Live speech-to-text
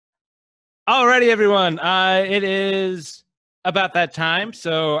Alrighty, everyone. It is about that time,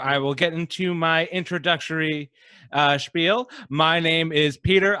 so I will get into my introductory spiel. My name is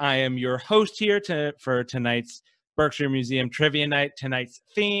Peter. I am your host here for tonight's Berkshire Museum Trivia Night. Tonight's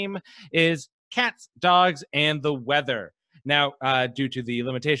theme is cats, dogs, and the weather. Now, due to the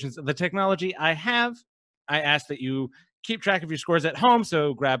limitations of the technology I have, I ask that you keep track of your scores at home,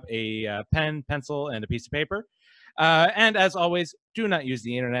 so grab a pen, pencil, and a piece of paper. And as always, do not use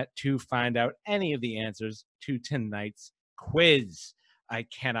the internet to find out any of the answers to tonight's quiz. I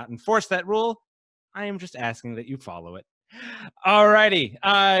cannot enforce that rule. I am just asking that you follow it. Alrighty.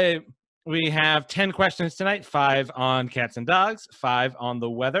 We have 10 questions tonight, 5 on cats and dogs, 5 on the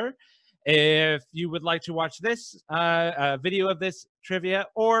weather. If you would like to watch this video of this trivia,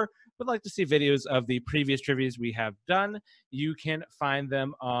 or would like to see videos of the previous trivias we have done, you can find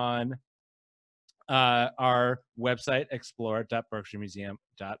them on our website,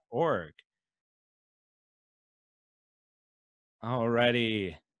 explore.berkshiremuseum.org.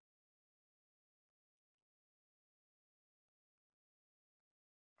 Alrighty.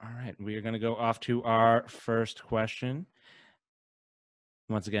 All right, we are going to go off to our first question.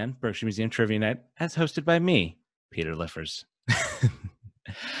 Once again, Berkshire Museum Trivia Night, as hosted by me, Peter Liffers.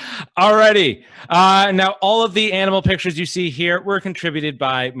 Alrighty. Now, all of the animal pictures you see here were contributed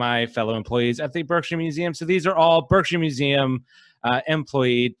by my fellow employees at the Berkshire Museum. So these are all Berkshire Museum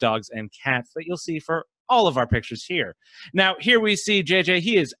employee dogs and cats that you'll see for all of our pictures here. Now, here we see JJ.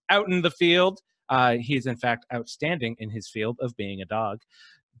 He is out in the field. He is, in fact, outstanding in his field of being a dog.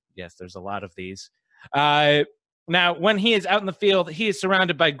 Yes, there's a lot of these. Now, when he is out in the field, he is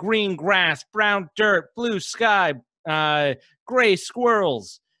surrounded by green grass, brown dirt, blue sky, gray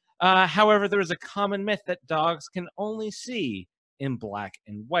squirrels. However, there is a common myth that dogs can only see in black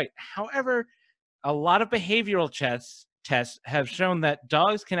and white. However, a lot of behavioral tests have shown that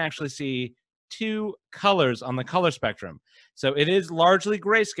dogs can actually see 2 colors on the color spectrum. So it is largely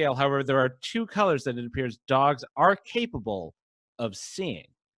grayscale. However, there are 2 colors that it appears dogs are capable of seeing.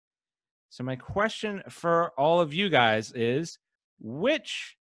 So my question for all of you guys is,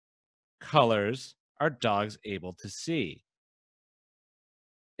 which colors are dogs able to see?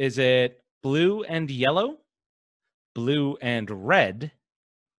 Is it blue and yellow, blue and red,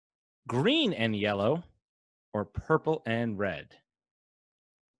 green and yellow, or purple and red?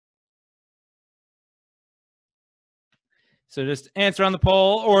 So just answer on the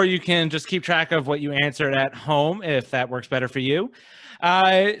poll, or you can just keep track of what you answered at home if that works better for you.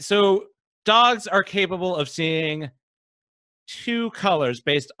 So dogs are capable of seeing 2 colors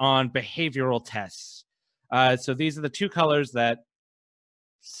based on behavioral tests. So these are the 2 colors that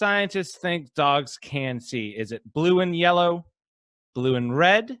scientists think dogs can see. Is it blue and yellow, blue and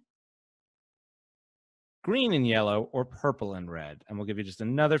red, green and yellow, or purple and red? And we'll give you just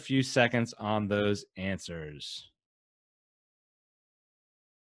another few seconds on those answers.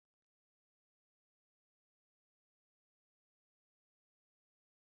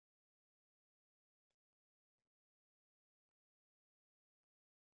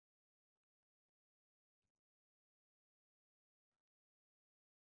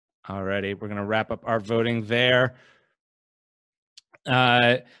 Alrighty, we're going to wrap up our voting there.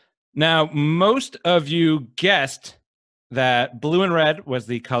 Now, most of you guessed that blue and red was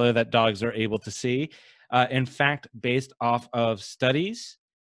the color that dogs are able to see. In fact, based off of studies,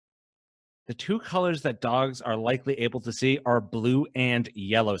 the 2 colors that dogs are likely able to see are blue and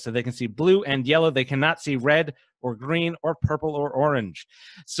yellow. So they can see blue and yellow. They cannot see red or green or purple or orange.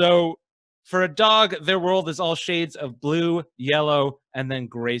 So for a dog, their world is all shades of blue, yellow, and then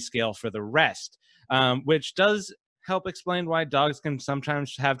grayscale for the rest, which does help explain why dogs can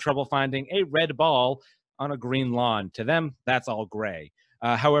sometimes have trouble finding a red ball on a green lawn. To them, that's all gray.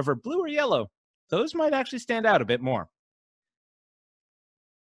 However, blue or yellow, those might actually stand out a bit more.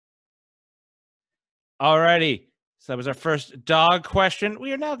 Alrighty, so that was our first dog question.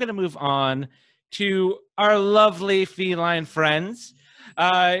 We are now going to move on to our lovely feline friends.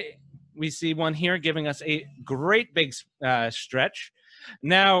 We see one here giving us a great big stretch.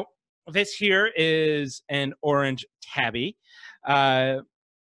 Now, this here is an orange tabby.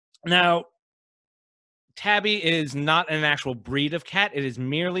 Now, tabby is not an actual breed of cat. It is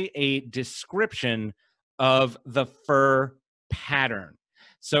merely a description of the fur pattern.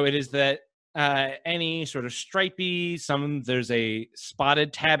 So it is that any sort of stripy, there's a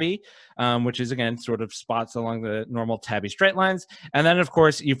spotted tabby, which is again sort of spots along the normal tabby straight lines. And then of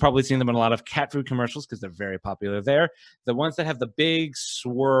course you've probably seen them in a lot of cat food commercials because they're very popular there. The ones that have the big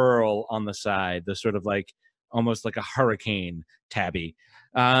swirl on the side, the sort of like almost like a hurricane tabby.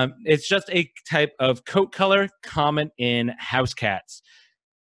 It's just a type of coat color common in house cats.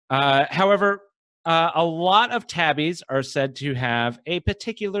 However, a lot of tabbies are said to have a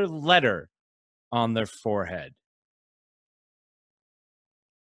particular letter on their forehead.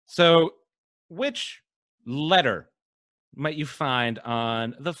 So, which letter might you find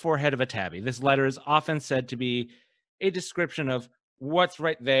on the forehead of a tabby? This letter is often said to be a description of what's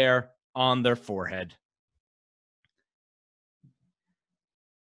right there on their forehead.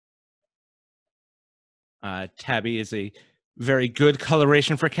 Tabby is a very good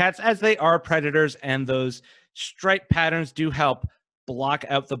coloration for cats as they are predators, and those stripe patterns do help block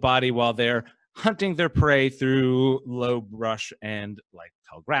out the body while they're hunting their prey through low brush and like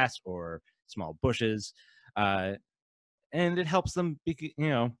tall grass or small bushes. Uh, and it helps them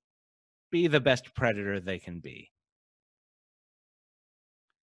be the best predator they can be.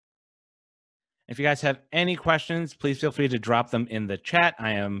 If you guys have any questions, please feel free to drop them in the chat.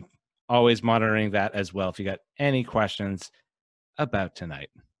 I am always monitoring that as well if you got any questions about tonight.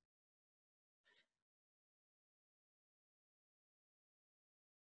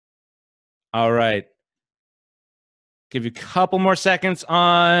 All right. Give you a couple more seconds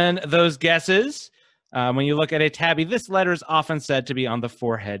on those guesses. When you look at a tabby, this letter is often said to be on the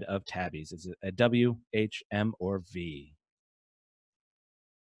forehead of tabbies. Is it a W, H, M, or V?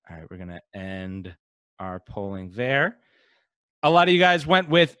 All right, we're going to end our polling there. A lot of you guys went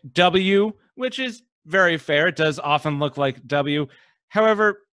with W, which is very fair. It does often look like W.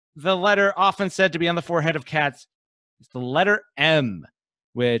 However, the letter often said to be on the forehead of cats is the letter M,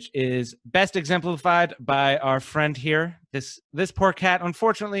 which is best exemplified by our friend here. This poor cat,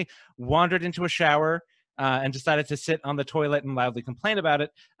 unfortunately, wandered into a shower and decided to sit on the toilet and loudly complain about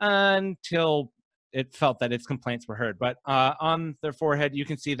it until it felt that its complaints were heard. But on their forehead, you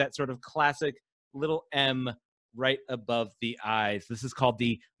can see that sort of classic little M right above the eyes. This is called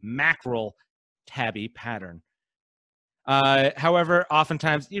the mackerel tabby pattern. However,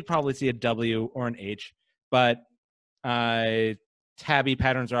 oftentimes you'd probably see a W or an H, but tabby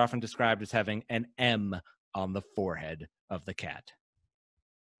patterns are often described as having an M on the forehead of the cat.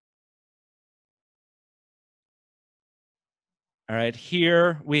 All right,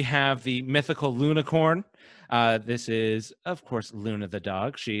 here we have the mythical Lunicorn. This is, of course, Luna the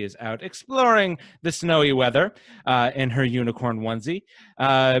dog. She is out exploring the snowy weather in her unicorn onesie.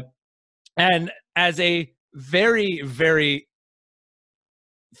 And as a very, very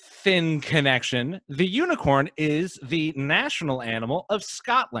thin connection, the unicorn is the national animal of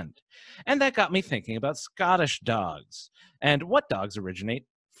Scotland. And that got me thinking about Scottish dogs and what dogs originate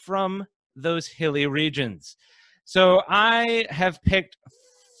from those hilly regions. So I have picked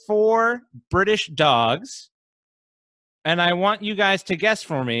 4 British dogs, and I want you guys to guess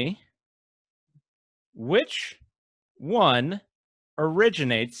for me which one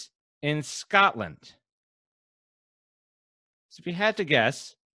originates in Scotland. So if you had to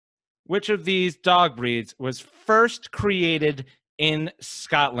guess, which of these dog breeds was first created in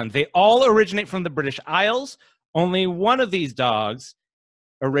Scotland? They all originate from the British Isles. Only one of these dogs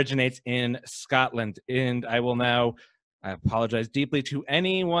originates in Scotland. And I apologize deeply to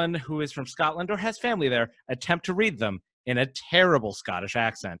anyone who is from Scotland or has family there, attempt to read them in a terrible Scottish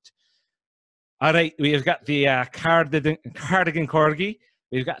accent. All right, we've got the cardigan corgi.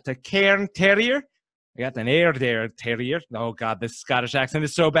 We've got the cairn terrier. We got an Airedale terrier. Oh, God, this Scottish accent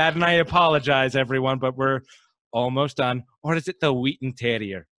is so bad, and I apologize, everyone, but we're almost done. Or is it the Wheaton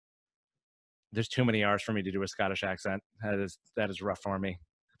terrier? There's too many R's for me to do a Scottish accent. That is rough for me.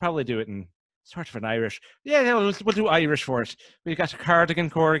 I'll probably do it in sort of an Irish. Yeah, we'll do Irish for it. We've got a cardigan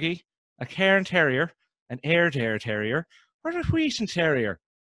corgi, a cairn terrier, an Airedale terrier, or a Wheaton terrier.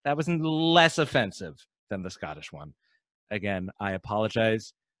 That was less offensive than the Scottish one. Again, I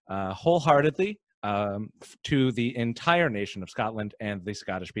apologize wholeheartedly to the entire nation of Scotland and the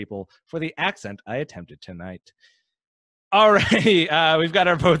Scottish people for the accent I attempted tonight. All right, we've got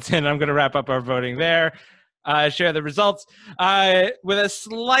our votes in. I'm going to wrap up our voting there. Share the results. With a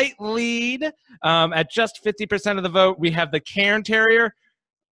slight lead at just 50% of the vote, we have the Cairn Terrier.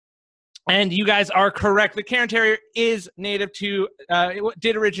 And you guys are correct. The Cairn Terrier is native to, it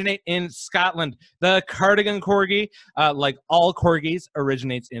did originate in Scotland. The Cardigan Corgi, like all corgis,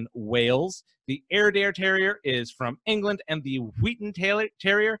 originates in Wales. The Airedale Terrier is from England, and the Wheaton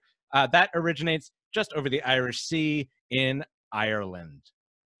Terrier, that originates just over the Irish Sea in Ireland.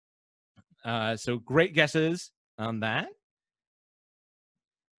 So great guesses on that.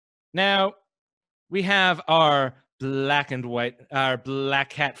 Now, we have our black and white, our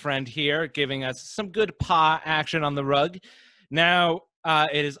black cat friend here giving us some good paw action on the rug. Now,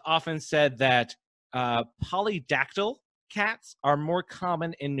 it is often said that polydactyl cats are more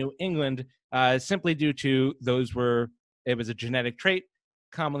common in New England simply due to it was a genetic trait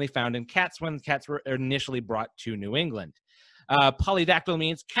commonly found in cats when cats were initially brought to New England. Polydactyl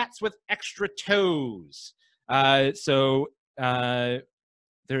means cats with extra toes.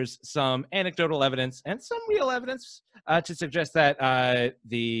 There's some anecdotal evidence and some real evidence to suggest that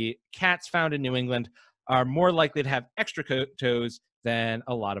the cats found in New England are more likely to have extra toes than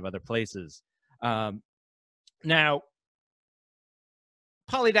a lot of other places. Now,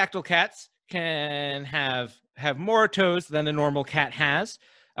 polydactyl cats can have more toes than a normal cat has.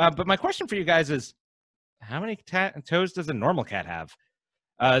 But my question for you guys is, how many toes does a normal cat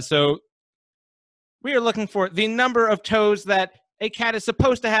have? So we are looking for the number of toes that a cat is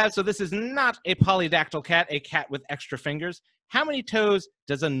supposed to have. So this is not a polydactyl cat, a cat with extra fingers. How many toes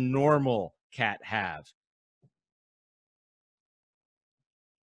does a normal cat have?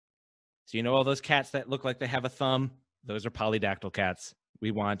 So you know all those cats that look like they have a thumb? Those are polydactyl cats.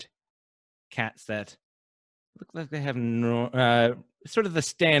 We want cats that look like they have sort of the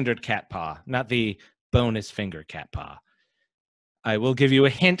standard cat paw, not the bonus finger cat paw. I will give you a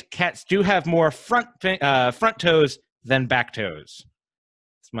hint. Cats do have more front toes than back toes.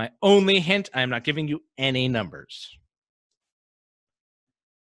 It's my only hint. I'm not giving you any numbers.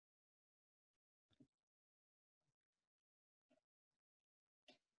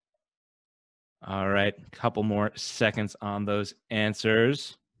 All right, a couple more seconds on those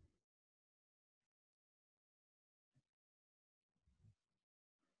answers.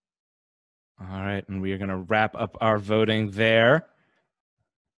 All right, and we are going to wrap up our voting there.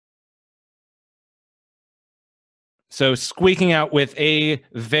 So squeaking out with a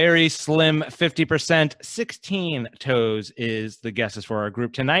very slim 50%, 16 toes is the guesses for our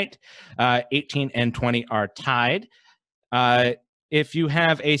group tonight. 18 and 20 are tied. If you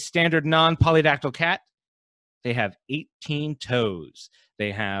have a standard non-polydactyl cat, they have 18 toes.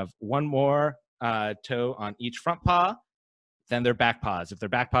 They have one more toe on each front paw than their back paws. If their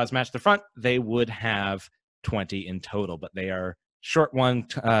back paws match the front, they would have 20 in total, but they are short one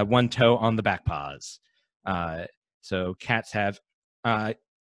toe on the back paws. So cats have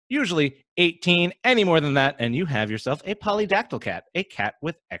usually 18. Any more than that, and you have yourself a polydactyl cat, a cat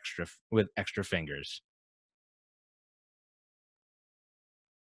with extra fingers.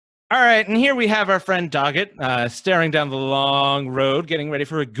 All right, and here we have our friend Doggett staring down the long road, getting ready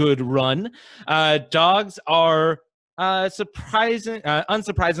for a good run. Dogs are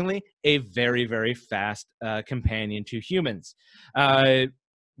unsurprisingly, a very, very fast companion to humans.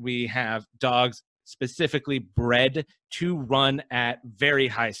 We have dogs specifically bred to run at very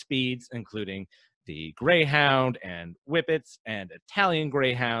high speeds, including the Greyhound and Whippets and Italian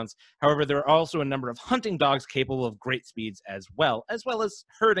Greyhounds. However, there are also a number of hunting dogs capable of great speeds as well as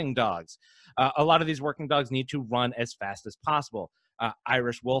herding dogs. A lot of these working dogs need to run as fast as possible.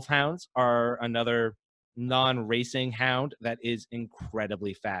 Irish Wolfhounds are another non-racing hound that is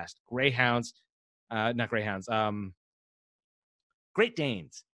incredibly fast. Great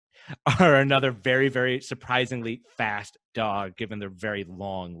Danes are another very, very surprisingly fast dog, given their very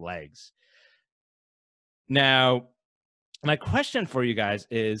long legs. Now, my question for you guys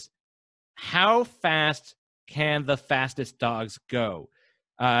is, how fast can the fastest dogs go?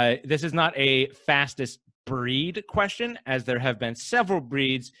 This is not a fastest breed question, as there have been several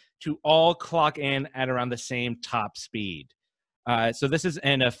breeds to all clock in at around the same top speed. So this is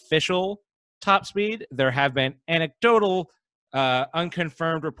an official top speed. There have been anecdotal,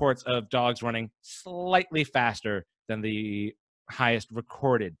 unconfirmed reports of dogs running slightly faster than the highest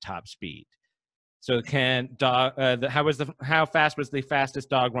recorded top speed. So how fast was the fastest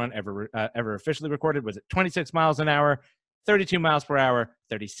dog run ever officially recorded? Was it 26 miles an hour, 32 miles per hour,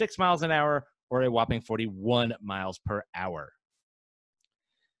 36 miles an hour, or a whopping 41 miles per hour?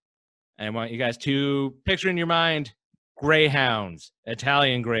 And I want you guys to picture in your mind Greyhounds,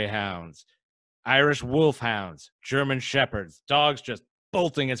 Italian Greyhounds, Irish Wolfhounds, German Shepherds, dogs just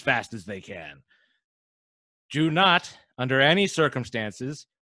bolting as fast as they can. Do not, under any circumstances,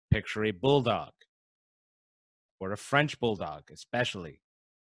 picture a bulldog or a French bulldog, especially.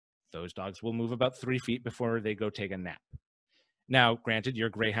 Those dogs will move about 3 feet before they go take a nap. Now, granted, your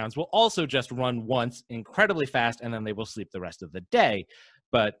Greyhounds will also just run once incredibly fast, and then they will sleep the rest of the day.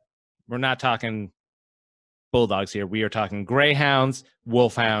 But we're not talking bulldogs here. We are talking Greyhounds,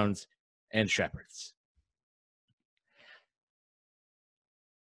 Wolfhounds, and Shepherds.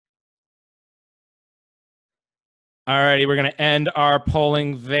 All righty, we're going to end our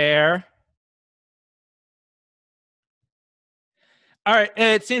polling there. All right,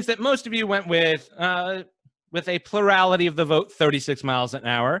 it seems that most of you went with a plurality of the vote, 36 miles an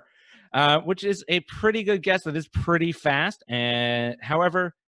hour, which is a pretty good guess. That is pretty fast. And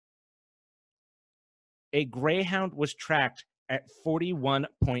however, a Greyhound was tracked at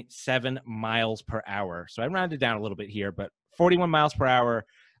 41.7 miles per hour. So I rounded down a little bit here, but 41 miles per hour.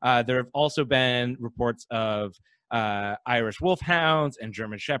 There have also been reports of Irish wolfhounds and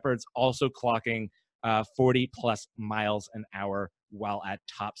German shepherds also clocking 40 plus miles an hour while at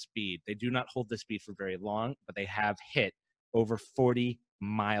top speed. They do not hold the speed for very long, but they have hit over 40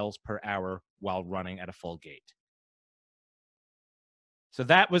 miles per hour while running at a full gait. So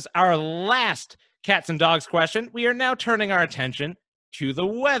that was our last cats and dogs question. We are now turning our attention to the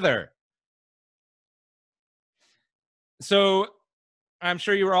weather. So I'm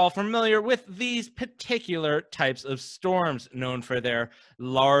sure you are all familiar with these particular types of storms, known for their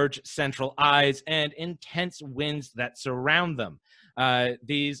large central eyes and intense winds that surround them.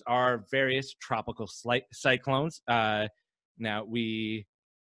 These are various tropical cyclones. Now,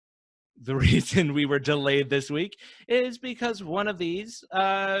 the reason we were delayed this week is because one of these,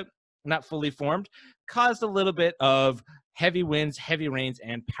 not fully formed, caused a little bit of heavy winds, heavy rains,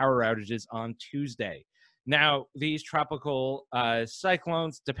 and power outages on Tuesday. Now, these tropical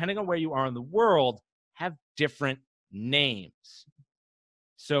cyclones, depending on where you are in the world, have different names.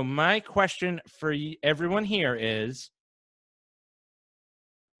 So my question for everyone here is,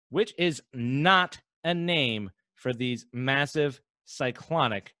 which is not a name for these massive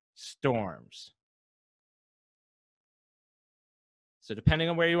cyclonic storms? So depending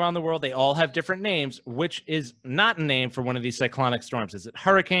on where you are in the world, they all have different names. Which is not a name for one of these cyclonic storms? Is it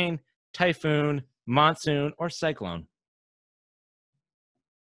hurricane, typhoon, monsoon, or cyclone?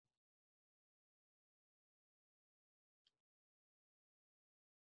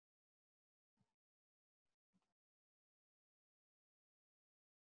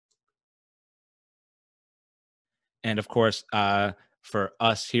 And of course, for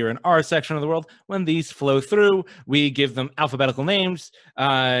us here in our section of the world, when these flow through, we give them alphabetical names.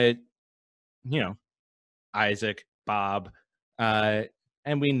 Isaac, Bob,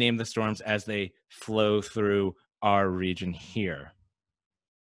 and we name the storms as they flow through our region here.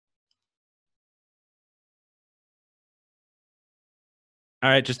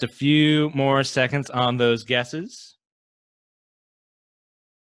 All right, just a few more seconds on those guesses.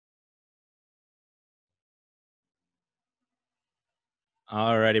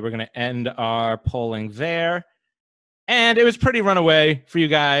 All righty, we're going to end our polling there. And it was pretty runaway for you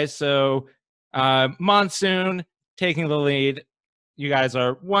guys. So monsoon taking the lead. You guys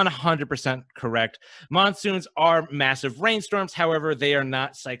are 100% correct. Monsoons are massive rainstorms. However, they are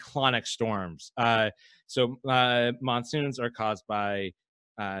not cyclonic storms. So monsoons are caused by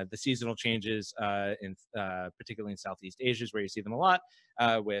the seasonal changes, particularly in Southeast Asia, where you see them a lot,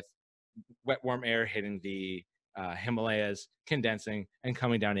 with wet, warm air hitting the Himalayas, condensing, and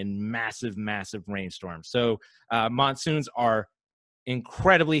coming down in massive, massive rainstorms. So monsoons are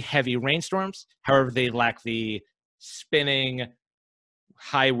incredibly heavy rainstorms. However, they lack the spinning,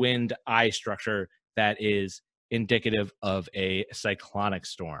 high wind eye structure that is indicative of a cyclonic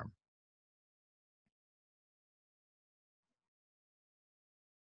storm.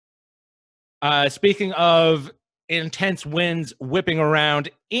 Speaking of intense winds whipping around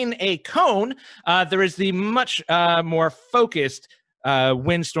in a cone, there is the much more focused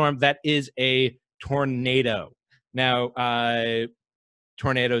windstorm that is a tornado. Now,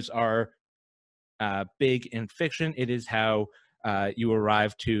 tornadoes are big in fiction. It is how you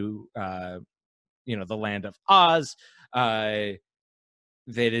arrive to, the land of Oz.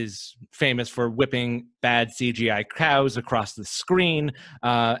 That is famous for whipping bad CGI cows across the screen,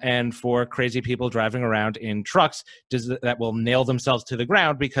 and for crazy people driving around in trucks that will nail themselves to the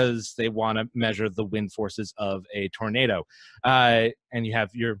ground because they want to measure the wind forces of a tornado. And you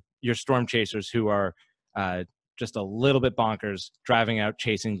have your storm chasers who are just a little bit bonkers, driving out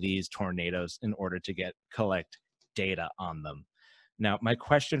chasing these tornadoes in order to collect data on them. Now, my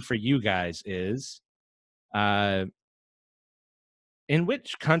question for you guys is, in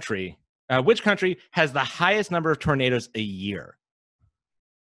which country has the highest number of tornadoes a year?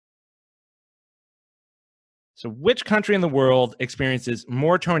 So which country in the world experiences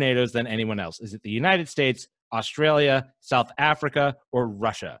more tornadoes than anyone else? Is it the United States, Australia, South Africa, or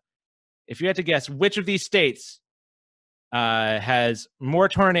Russia? If you had to guess which of these states has more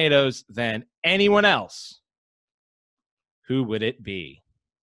tornadoes than anyone else, who would it be?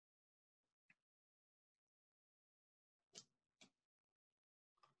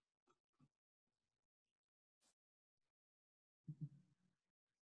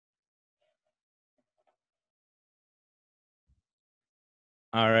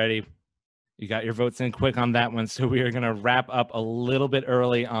 Alrighty. You got your votes in quick on that one. So we are going to wrap up a little bit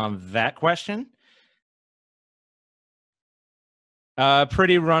early on that question.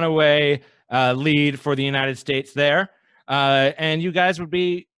 Pretty runaway lead for the United States there. And you guys would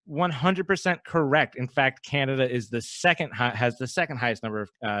be 100% correct. In fact, Canada is has the second highest number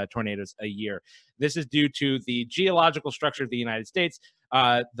of tornadoes a year. This is due to the geological structure of the United States,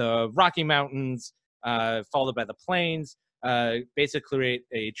 the Rocky Mountains, followed by the plains, basically create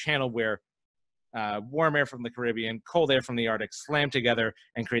a channel where warm air from the Caribbean, cold air from the Arctic slam together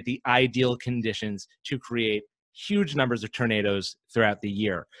and create the ideal conditions to create huge numbers of tornadoes throughout the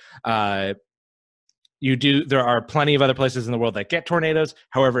year. There are plenty of other places in the world that get tornadoes.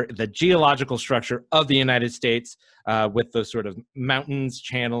 However, the geological structure of the United States, with those sort of mountains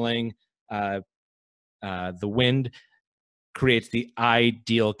channeling the wind, creates the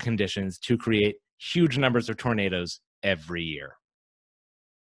ideal conditions to create huge numbers of tornadoes every year.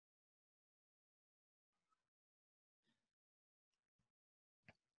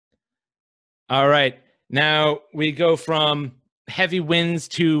 All right. Now we go from heavy winds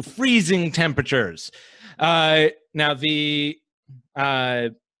to freezing temperatures. Now the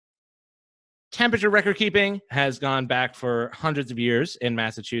temperature record keeping has gone back for hundreds of years in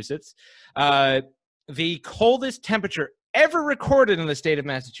Massachusetts. The coldest temperature ever recorded in the state of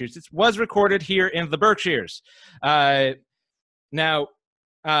Massachusetts was recorded here in the Berkshires. Now,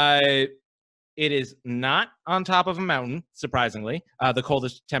 it is not on top of a mountain, surprisingly. The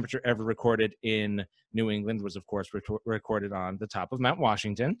coldest temperature ever recorded in New England was, of course, recorded on the top of Mount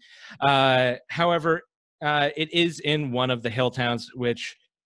Washington. However, it is in one of the hill towns, which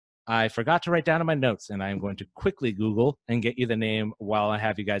I forgot to write down in my notes, and I'm going to quickly Google and get you the name while I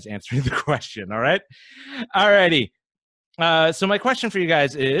have you guys answering the question, all right? All righty. So my question for you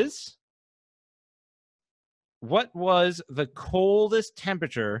guys is, what was the coldest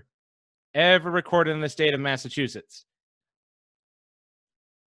temperature ever recorded in the state of Massachusetts?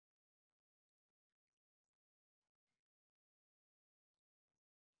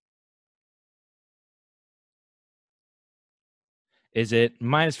 Is it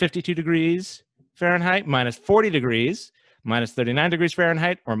minus 52 degrees Fahrenheit, minus 40 degrees, minus 39 degrees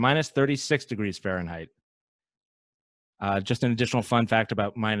Fahrenheit, or minus 36 degrees Fahrenheit? Just an additional fun fact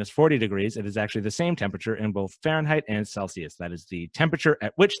about minus 40 degrees, it is actually the same temperature in both Fahrenheit and Celsius. That is the temperature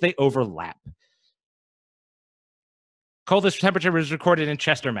at which they overlap. Coldest temperature was recorded in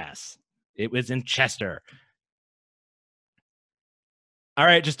Chester, Mass. It was in Chester. All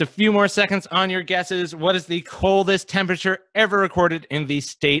right, just a few more seconds on your guesses. What is the coldest temperature ever recorded in the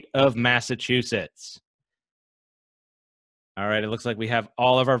state of Massachusetts? All right, it looks like we have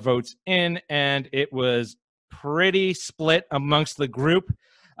all of our votes in, and it was pretty split amongst the group.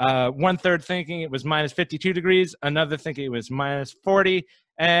 1/3 thinking it was minus 52 degrees, another thinking it was minus 40,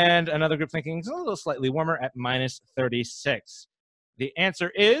 and another group thinking it's a little slightly warmer at minus 36. The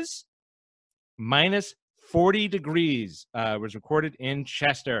answer is minus 40 degrees was recorded in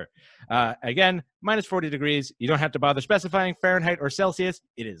Chester. Again, minus 40 degrees. You don't have to bother specifying Fahrenheit or Celsius.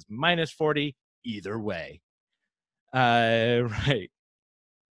 It is minus 40 either way. Right.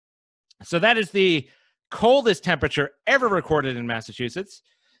 So that is the coldest temperature ever recorded in Massachusetts.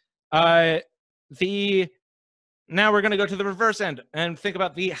 Now we're going to go to the reverse end and think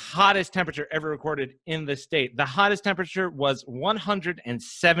about the hottest temperature ever recorded in the state. The hottest temperature was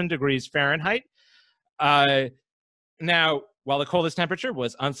 107 degrees Fahrenheit. Now, while the coldest temperature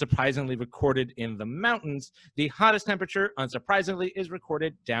was unsurprisingly recorded in the mountains, the hottest temperature, unsurprisingly, is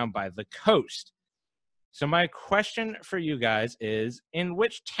recorded down by the coast. So my question for you guys is, in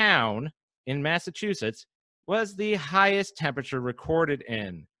which town in Massachusetts was the highest temperature recorded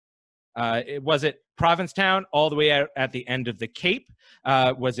in? Was it Provincetown, all the way out at the end of the Cape?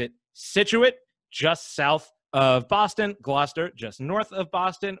 Was it Situate, just south of Boston, Gloucester, just north of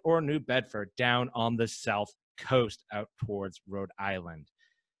Boston, or New Bedford, down on the south coast out towards Rhode Island?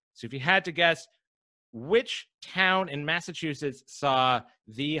 So if you had to guess, which town in Massachusetts saw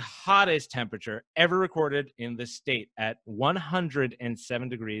the hottest temperature ever recorded in the state at 107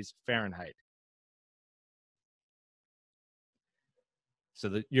 degrees Fahrenheit?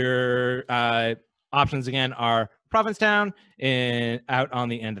 So your options again are Provincetown out on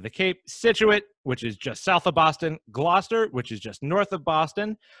the end of the Cape, Situate, which is just south of Boston, Gloucester, which is just north of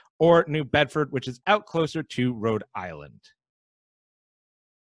Boston, or New Bedford, which is out closer to Rhode Island.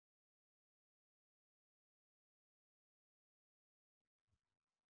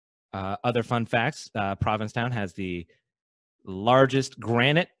 Other fun facts, Provincetown has the largest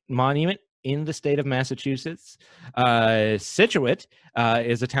granite monument in the state of Massachusetts. Situate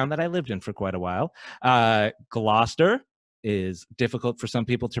is a town that I lived in for quite a while. Gloucester is difficult for some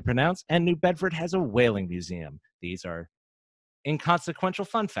people to pronounce, and New Bedford has a whaling museum. These are inconsequential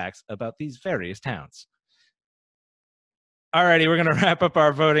fun facts about these various towns. Alrighty, we're going to wrap up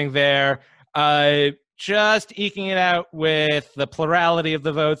our voting there. just eking it out with the plurality of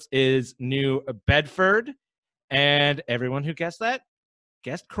the votes is New Bedford. And everyone who guessed that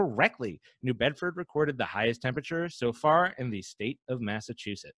guessed correctly. New Bedford recorded the highest temperature so far in the state of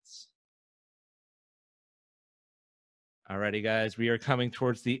Massachusetts. Alrighty, guys, we are coming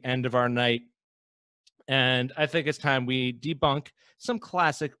towards the end of our night. And I think it's time we debunk some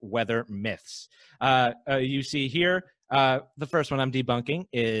classic weather myths. You see here, the first one I'm debunking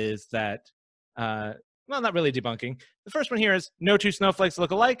is that, well, not really debunking. The first one here is no two snowflakes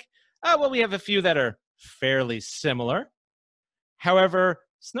look alike. Well, we have a few that are fairly similar. However,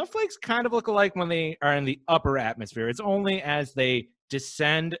 snowflakes kind of look alike when they are in the upper atmosphere. It's only as they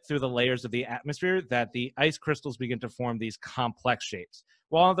descend through the layers of the atmosphere that the ice crystals begin to form these complex shapes.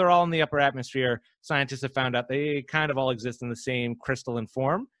 While they're all in the upper atmosphere, scientists have found out they kind of all exist in the same crystalline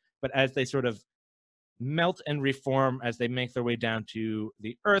form, but as they sort of melt and reform as they make their way down to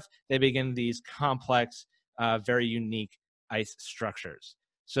the Earth, they begin these complex, very unique ice structures.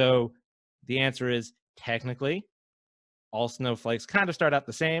 So the answer is technically, all snowflakes kind of start out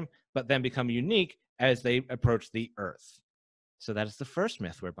the same, but then become unique as they approach the Earth. So that is the first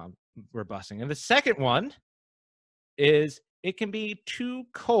myth we're busting. And the second one is it can be too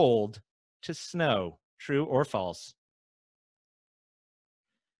cold to snow. True or false?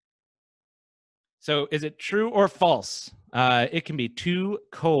 So is it true or false? It can be too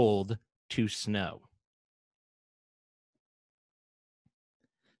cold to snow.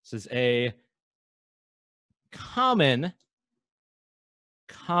 This is a common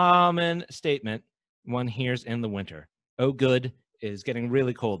statement one hears in the winter. Oh, good, it is getting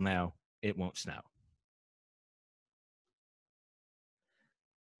really cold now. It won't snow.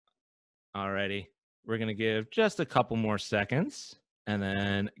 Alrighty, we're going to give just a couple more seconds and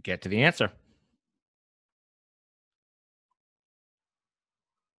then get to the answer.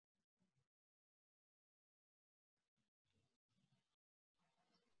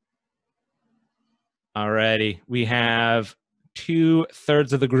 Alrighty, we have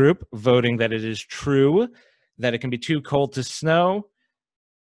 2/3 of the group voting that it is true that it can be too cold to snow.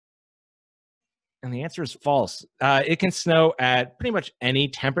 And the answer is false. It can snow at pretty much any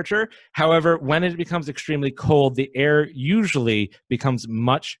temperature. However, when it becomes extremely cold, the air usually becomes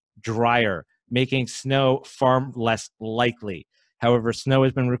much drier, making snow far less likely. However, snow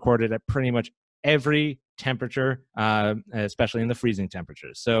has been recorded at pretty much every temperature, especially in the freezing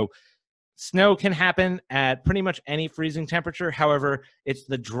temperatures. So snow can happen at pretty much any freezing temperature. However, it's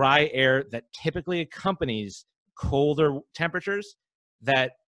the dry air that typically accompanies colder temperatures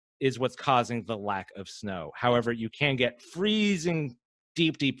that is what's causing the lack of snow. However, you can get freezing,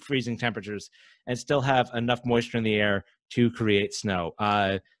 deep freezing temperatures and still have enough moisture in the air to create snow.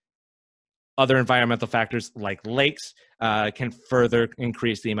 Other environmental factors like lakes can further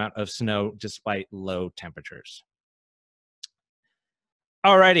increase the amount of snow despite low temperatures.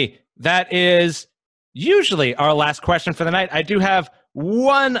 Alrighty, that is usually our last question for the night. I do have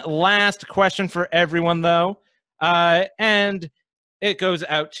one last question for everyone, though, and it goes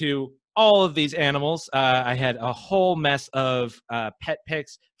out to all of these animals. I had a whole mess of pet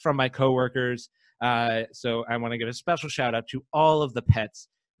pics from my coworkers, so I want to give a special shout out to all of the pets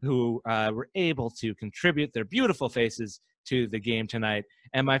who were able to contribute their beautiful faces to the game tonight.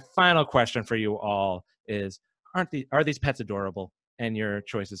 And my final question for you all is, are these pets adorable? And your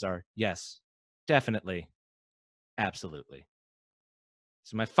choices are yes, definitely, absolutely.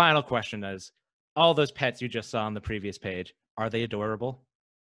 So my final question is, all those pets you just saw on the previous page, are they adorable?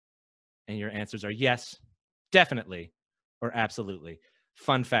 And your answers are yes, definitely, or absolutely.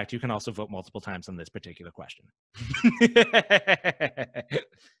 Fun fact, you can also vote multiple times on this particular question.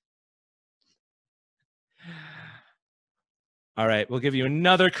 All right, we'll give you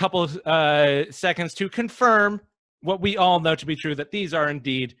another couple of seconds to confirm what we all know to be true, that these are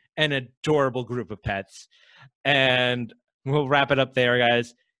indeed an adorable group of pets. And we'll wrap it up there,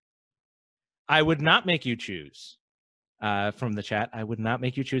 guys. I would not make you choose from the chat. I would not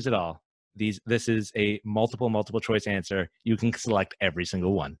make you choose at all. This is a multiple choice answer. You can select every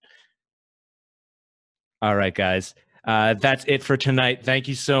single one. All right, guys. That's it for tonight. Thank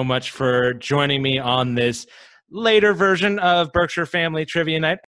you so much for joining me on this later version of Berkshire Family Trivia Night.